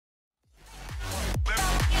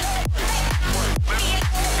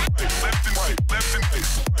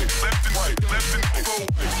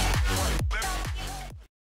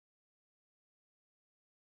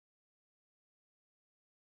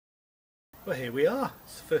Well, here we are.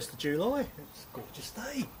 It's the 1st of July. It's a gorgeous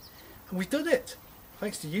day. And we've done it.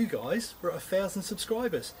 Thanks to you guys, we're at 1,000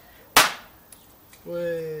 subscribers.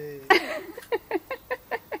 Way.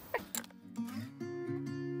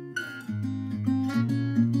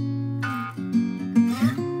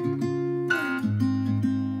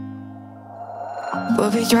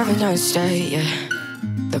 We'll be driving down the state, yeah.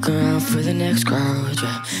 Looking around for the next crowd,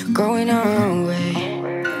 yeah. Going our own way.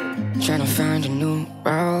 Trying to find a new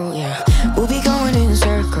route, yeah. We'll be going in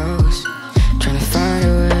circles, trying to find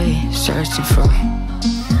a way, searching for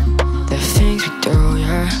the things we do,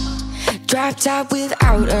 yeah. Drop top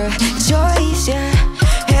without a choice, yeah.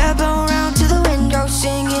 Hair blown round to the window,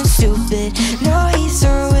 singing stupid noise.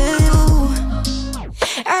 Or with you,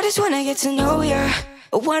 I just wanna get to know ya.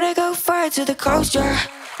 I wanna go far to the coast, yeah.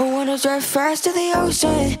 I wanna drive fast to the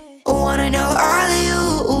ocean. I wanna know all of you.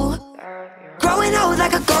 Growing old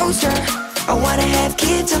like a ghost, yeah. I wanna have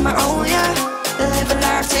kids of my own, yeah. Live a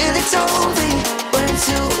life till it's over. But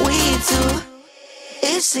until we do,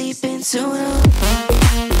 it's sleeping too long.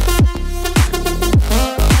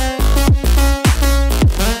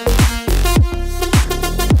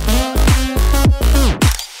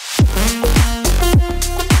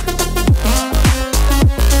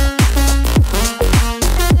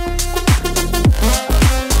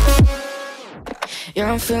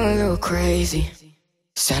 Yeah, I'm feeling a little crazy.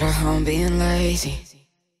 Sat at home being lazy.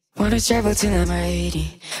 Wanna travel till I'm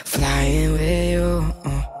 80, flying with you.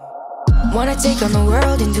 Wanna take on the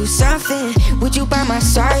world and do something. Would you by my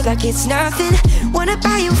side like it's nothing? Wanna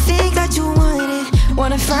buy you things that you wanted.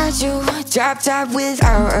 Wanna find you, drop top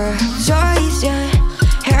without a choice, yeah.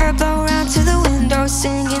 Hair blow round to the window,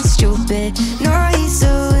 singing stupid noise.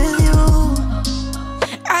 With you,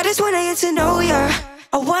 I just wanna get to know ya.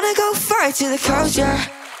 I wanna go far to the coast, yeah.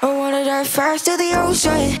 I wanna dive fast to the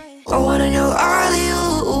ocean. I wanna know all of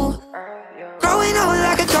you. Growing old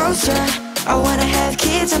like a ghost, yeah. I wanna have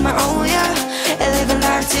kids of my own, yeah. And live a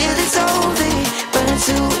life till it's over. But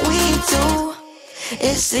until we do,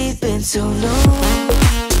 it's sleeping too long.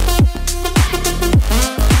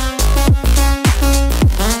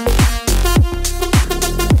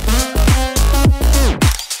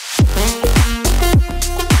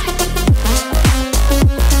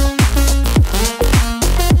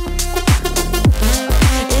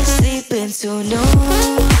 So no,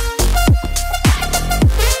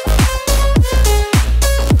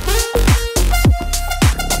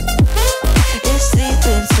 it's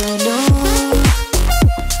sleeping so no.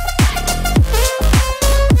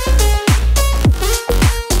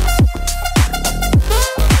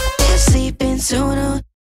 It's sleeping so no.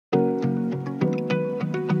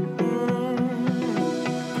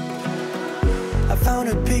 I found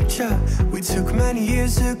a picture we took many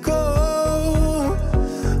years ago.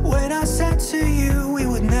 When I said to you we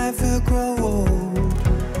would never grow old.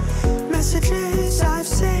 Messages I've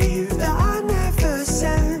saved that I never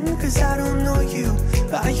send, cause I don't know you,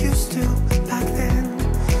 but I used to back then.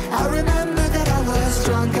 I remember that I was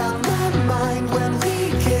drunk out my mind when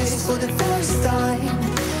we kissed for the first time.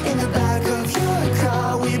 In the back of your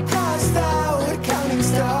car we passed out counting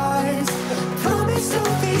stars. Promised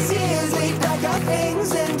all these years we'd pack our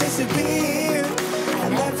things and disappear. I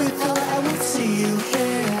never thought I would see you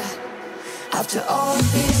here after all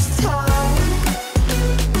this time.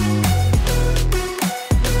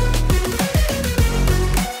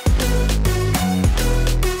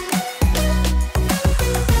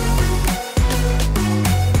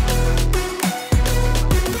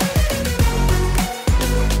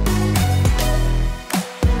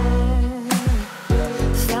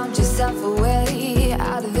 Found yourself a way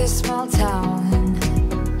out of this small town.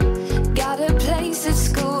 Got a place at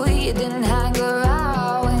school you didn't hang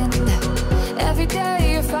around. Every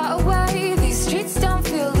day you're far away, these streets don't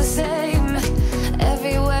feel the same.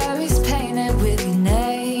 Everywhere is painted with your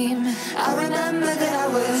name. I remember that I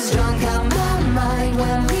was drunk out my mind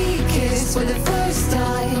when we kissed for the first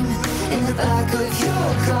time. In the back of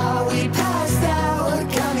your car we passed out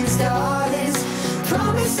counting stars.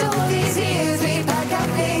 Promised all these years we'd pack our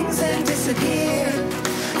things and disappear.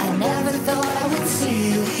 I never thought I would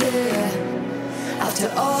see you here after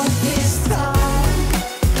all this time.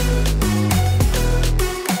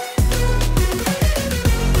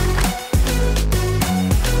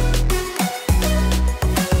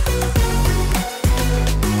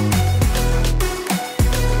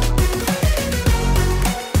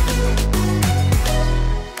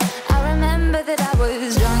 I remember that I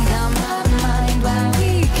was drunk out my mind when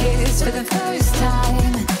we kissed for the first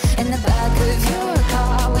time. In the back of your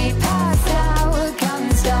car we passed out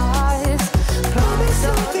counting stars. Promised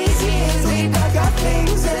all these years we'd pack our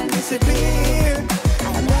things and disappear.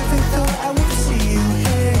 I never thought I would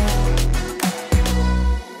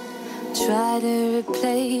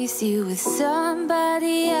replace you with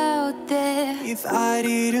somebody out there. If I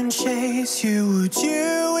didn't chase you, would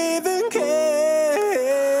you even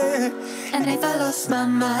care? And if I lost my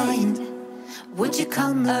mind, would you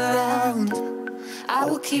come around? I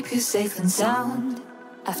will keep you safe and sound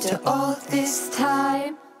after all this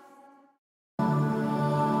time.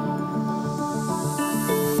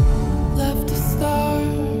 Left a star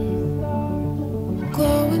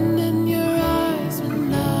glowing in your eyes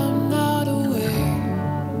when I'm not aware.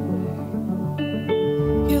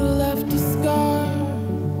 You left a scar.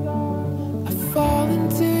 I fall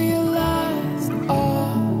into your lies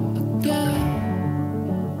all again.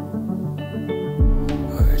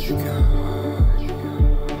 Where'd you go?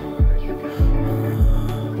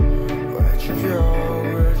 Where'd you go?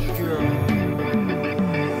 Where'd you go?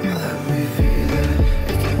 Let me feel it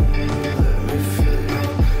again. Let me feel it.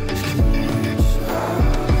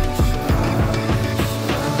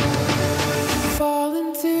 Fall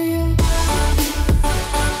into you.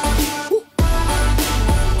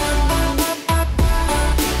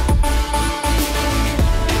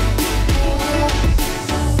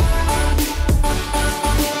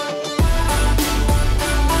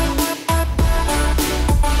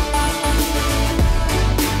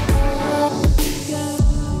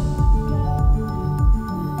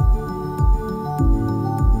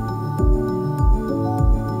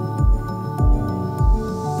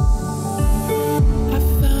 I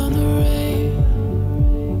found the rain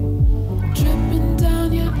dripping down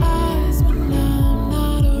your eyes when I'm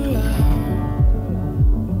not around.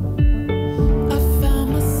 I found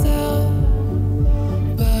myself,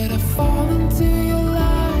 but I fall into your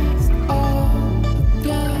lies all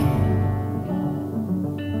again.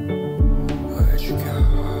 Where'd you go?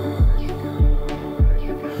 Where'd you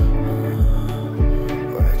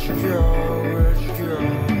go? Where'd you go?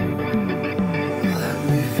 Let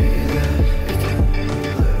me feel it again.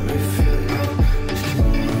 Let me feel it.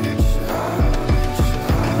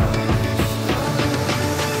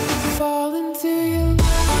 Fall into you.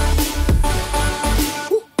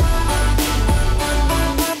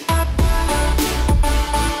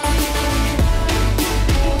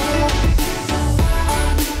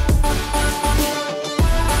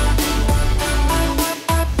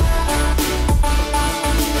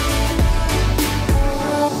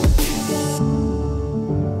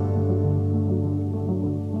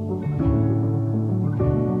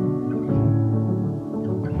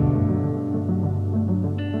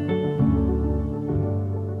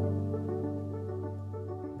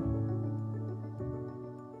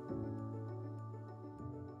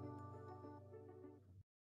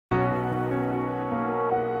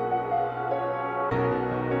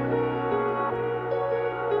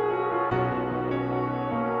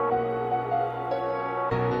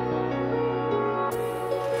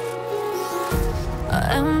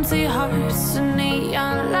 Empty hearts and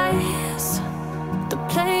neon lights, they're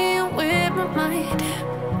playing with my mind.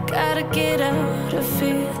 Gotta get out of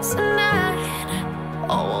here tonight.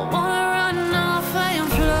 Oh, I wanna run off and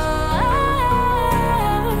fly.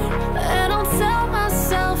 And I'll tell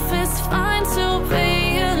myself it's fine to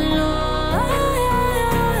be alone,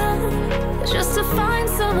 just to find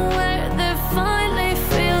somewhere that finally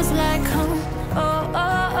feels like home. Oh,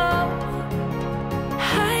 oh, oh. I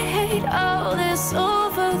hate all this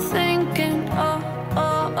overthinking. Oh,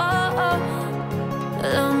 oh, oh, oh.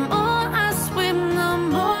 The more I swim, the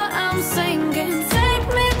more I'm sinking. Take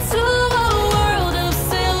me to a world of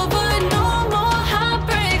silver. No more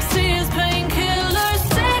heartbreaks, tears, painkillers.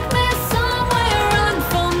 Take me somewhere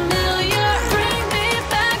unfamiliar. Bring me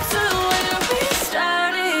back to where we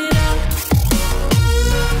started out.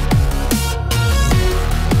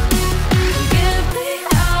 Get me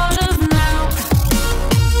out of now.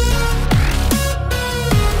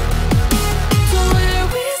 To where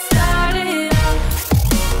we started out.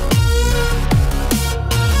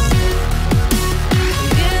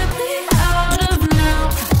 Get me out of now.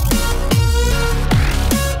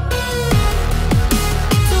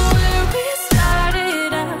 To where we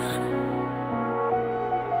started out.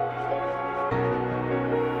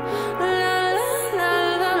 La la la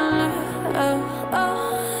la la. Oh, oh.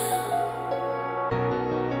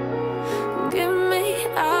 Get me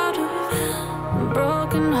out of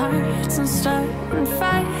broken hearts and starting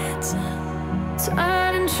fights,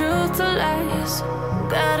 turning truth to lies.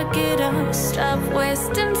 Gotta get up, stop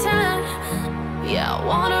wasting time. Yeah, I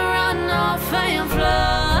wanna run off and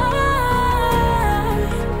fly.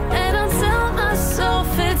 And I'll tell myself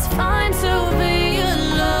it's fine to be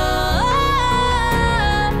alone,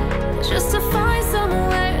 just to find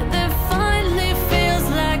somewhere that finally feels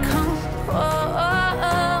like home. Oh, oh,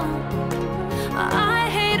 oh. I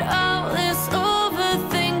hate all this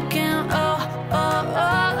overthinking.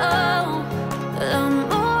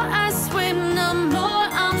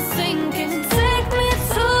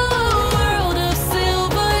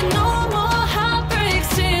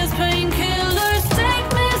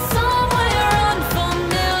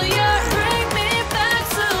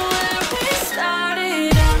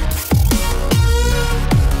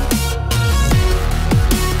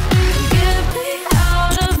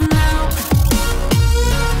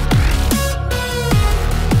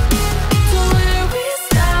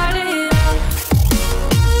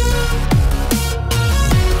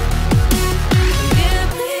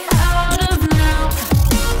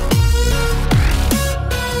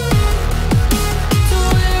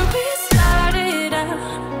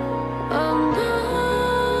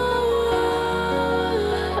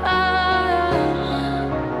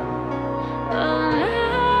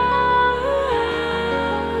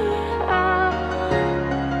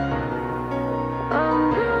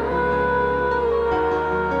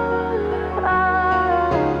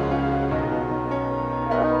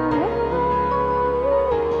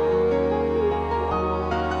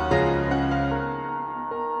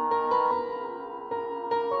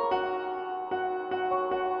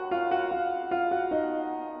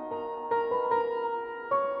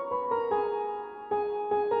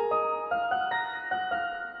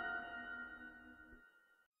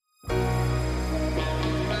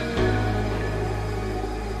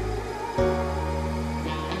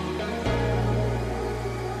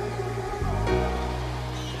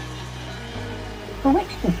 For which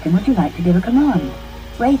system would you like to give a command?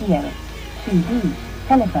 Radio, CD,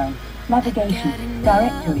 telephone, navigation,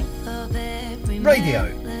 directory. Radio.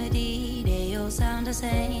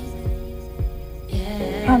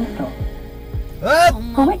 Cancel. Ah,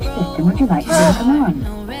 For which system would you like to give a command?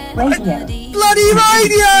 Radio, bloody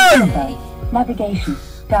radio! telephone, navigation,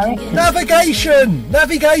 directory. Navigation!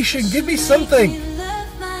 Navigation! Give me something!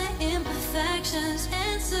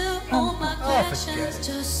 Oh, forget it.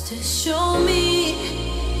 Just to show me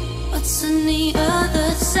what's on the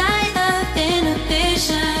other side of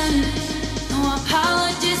inhibition. No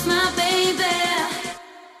apologies, my baby.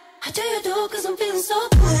 I do you do cause I'm feeling so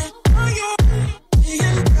good.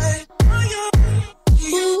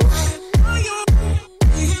 Ooh.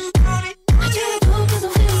 I do you do cause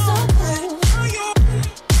I'm feeling so good.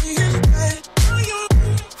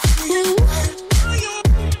 Ooh.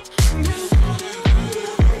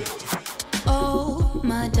 Oh,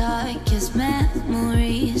 my darkest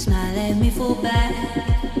memories now let me fall back.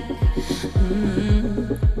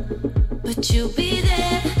 But you'll be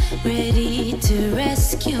there, ready to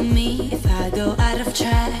rescue me if I go out of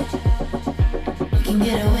track. You can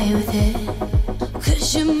get away with it,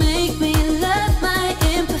 cause you make me love my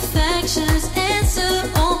imperfections, answer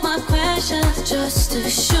all my questions, just to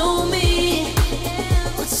show me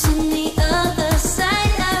what's on the other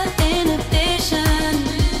side of inhibition.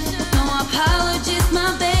 No apologies,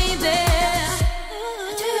 my baby.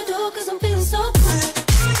 I do you do cause I'm feeling so good.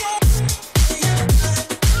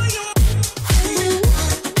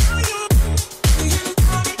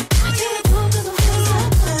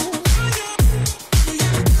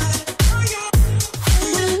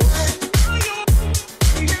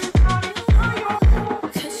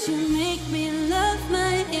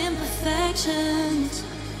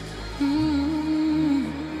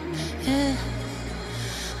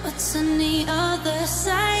 What's on the other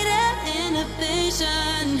side of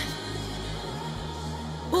inhibition?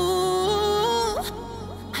 Ooh,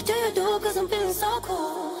 I do you do cause I'm feeling so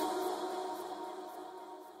cool.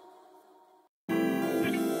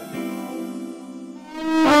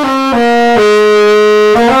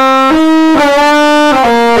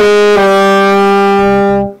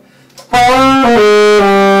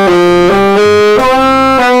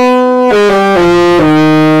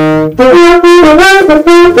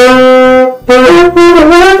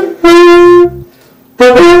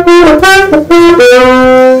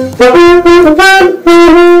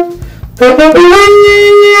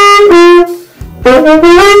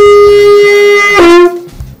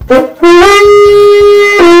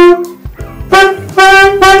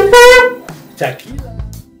 Tequila.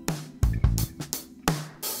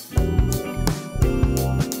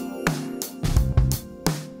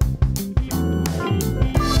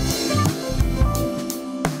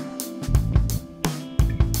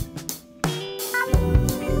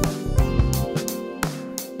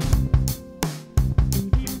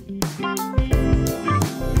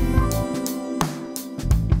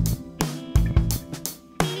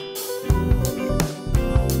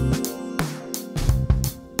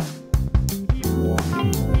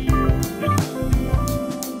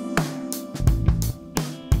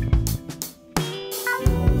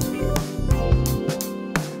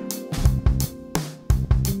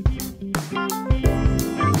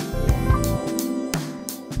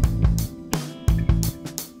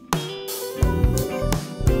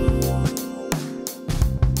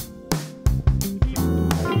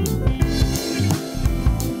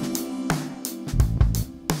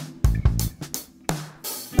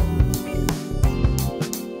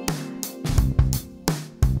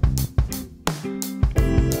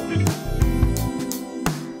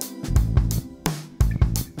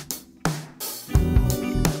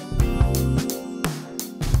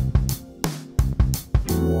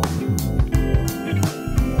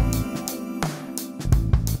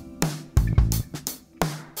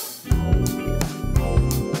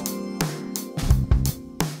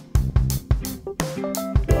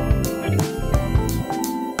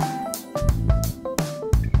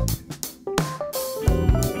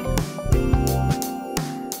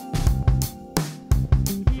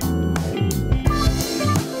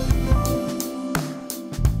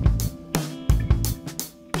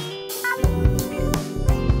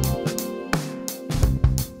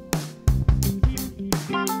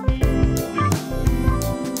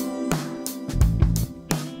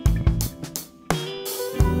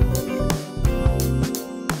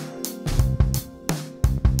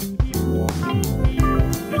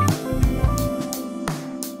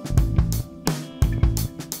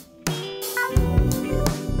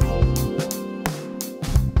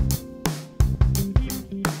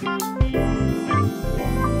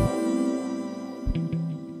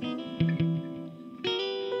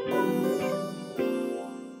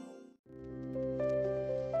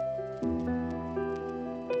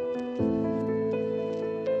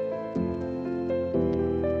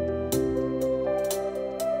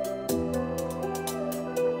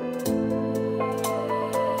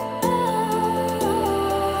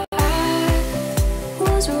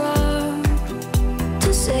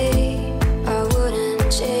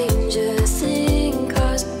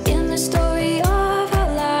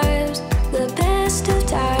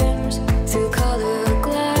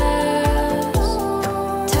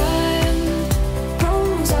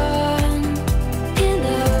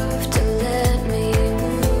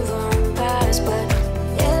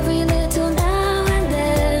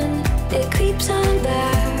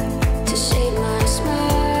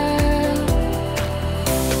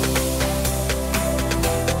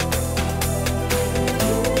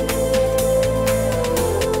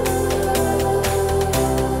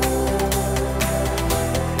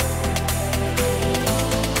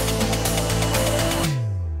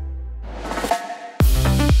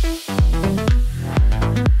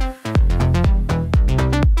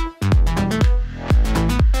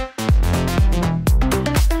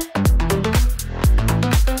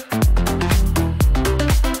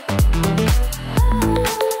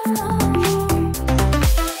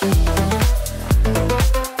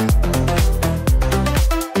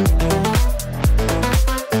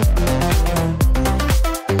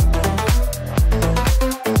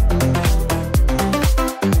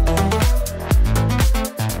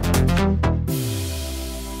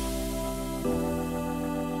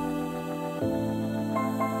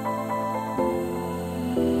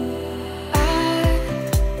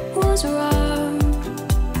 was wrong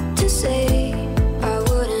to say. I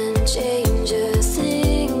wouldn't change a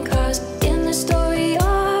thing, 'cause in the story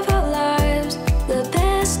of our lives, the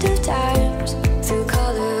best of times through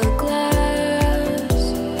color glass,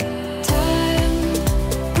 time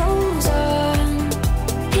rolls on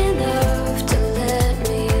enough to let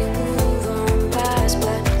me move on past.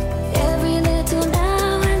 But every little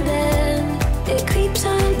now and then it creeps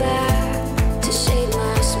on back to shade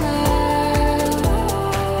my smile.